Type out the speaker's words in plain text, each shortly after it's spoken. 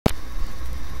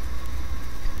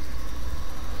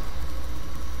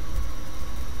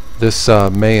This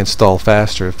may install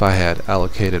faster if I had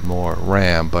allocated more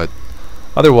RAM, but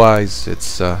otherwise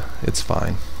it's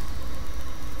fine.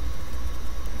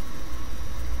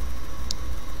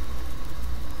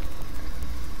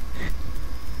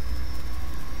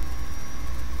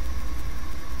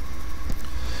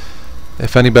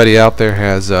 If anybody out there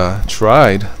has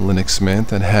tried Linux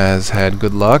Mint and has had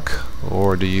good luck,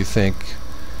 or do you think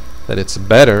that it's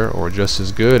better or just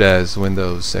as good as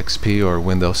Windows XP or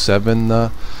Windows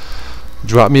 7,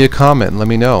 drop me a comment and let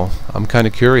me know. I'm kind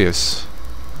of curious.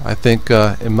 I think,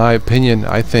 in my opinion,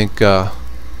 I think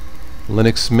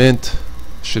Linux Mint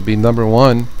should be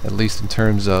 #1, at least in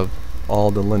terms of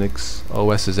all the Linux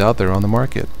OSs out there on the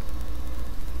market.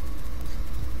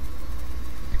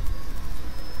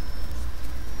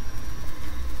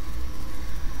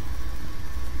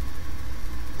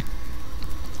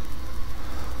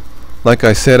 Like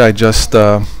I said, I just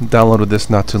downloaded this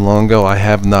not too long ago. I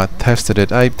have not tested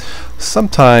it. I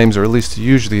sometimes, or at least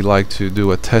usually, like to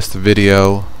do a test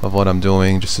video of what I'm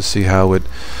doing just to see how it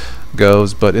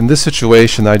goes. But in this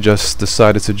situation, I just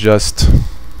decided to just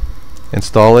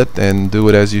install it and do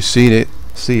it as you see it.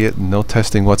 No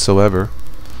testing whatsoever.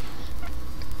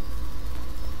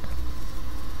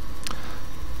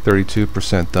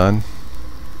 32% done.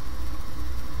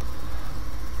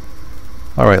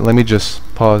 Alright, let me just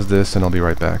pause this and I'll be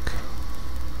right back.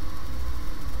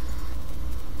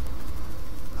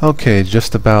 Okay,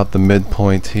 just about the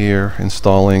midpoint here,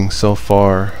 installing. So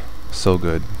far, so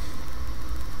good.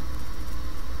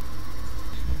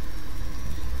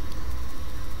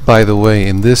 By the way,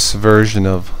 in this version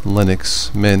of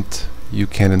Linux Mint, you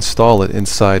can install it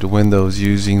inside Windows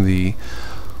using the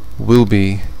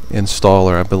Wubby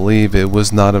installer. I believe it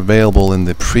was not available in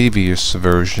the previous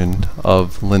version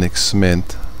of Linux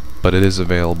Mint, but it is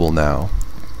available now,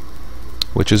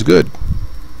 which is good.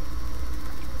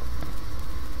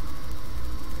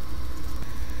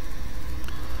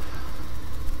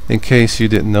 In case you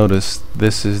didn't notice,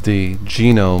 this is the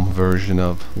GNOME version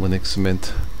of Linux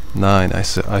Mint 9. I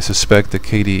suspect the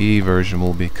KDE version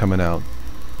will be coming out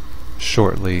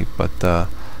shortly, but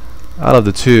out of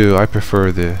the two, I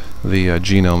prefer the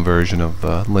GNOME version of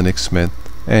Linux Mint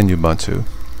and Ubuntu.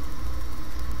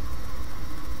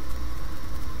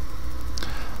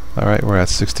 Alright, we're at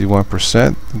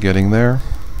 61%, getting there.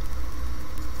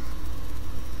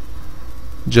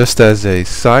 Just as a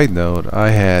side note, I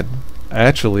had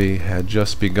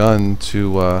just begun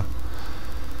to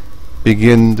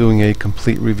begin doing a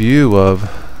complete review of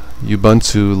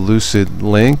Ubuntu Lucid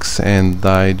Links, and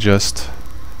I just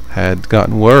had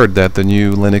gotten word that the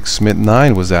new Linux Mint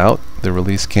 9 was out, the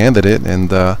release candidate,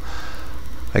 and I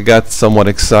got somewhat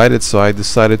excited, so I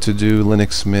decided to do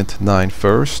Linux Mint 9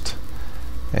 first,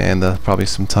 and probably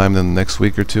sometime in the next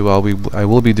week or two I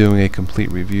will be doing a complete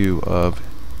review of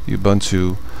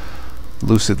Ubuntu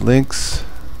Lucid Links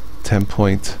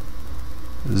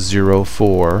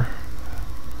 10.04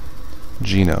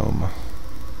 GNOME.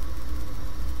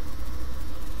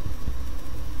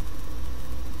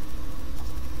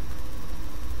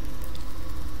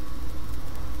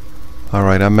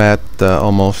 Alright, I'm at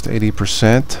almost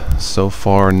 80%. So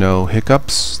far, no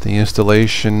hiccups. The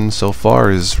installation so far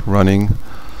is running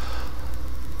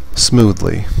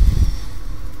smoothly.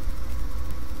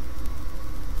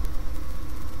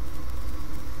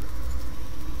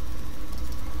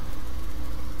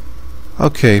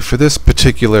 Okay, for this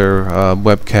particular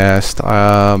webcast,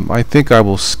 I think I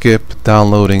will skip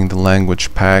downloading the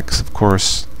language packs. Of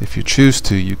course, if you choose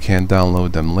to, you can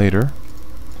download them later.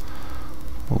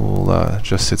 We'll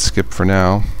just hit skip for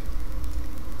now.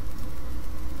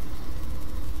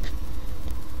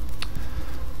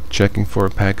 Checking for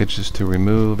packages to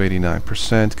remove,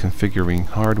 89%. Configuring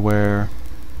hardware.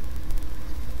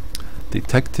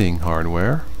 Detecting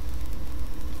hardware,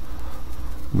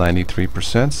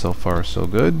 93%. So far, so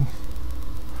good.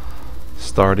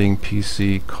 Starting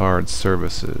PC card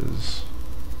services.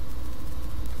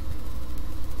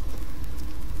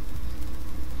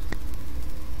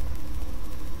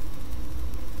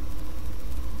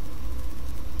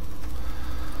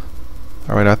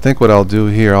 Alright, I think what I'll do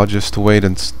here, I'll just wait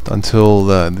until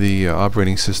the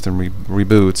operating system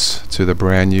reboots to the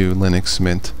brand new Linux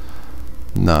Mint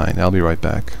 9. I'll be right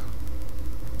back.